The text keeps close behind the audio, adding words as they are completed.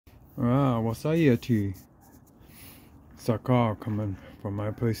Wasayati Saka coming from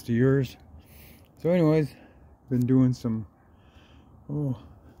my place to yours. So anyways, been doing some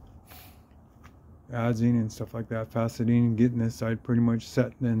adzing and stuff like that, faceting and getting this side pretty much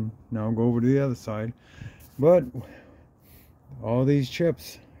set, and then now I'll go over to the other side. But all these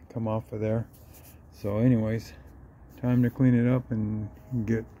chips come off of there. So anyways, time to clean it up and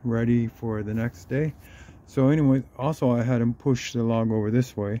get ready for the next day. So anyways, also I had him push the log over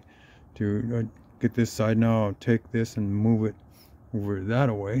this way to get this side. Now I'll take this and move it over that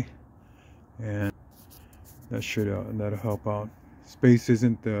away, and that should that'll help out. Space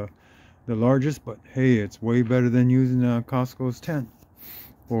isn't the largest, but hey, it's way better than using Costco's tent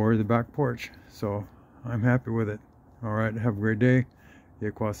or the back porch. So I'm happy with it. All right, have a great day.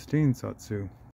 Satsu.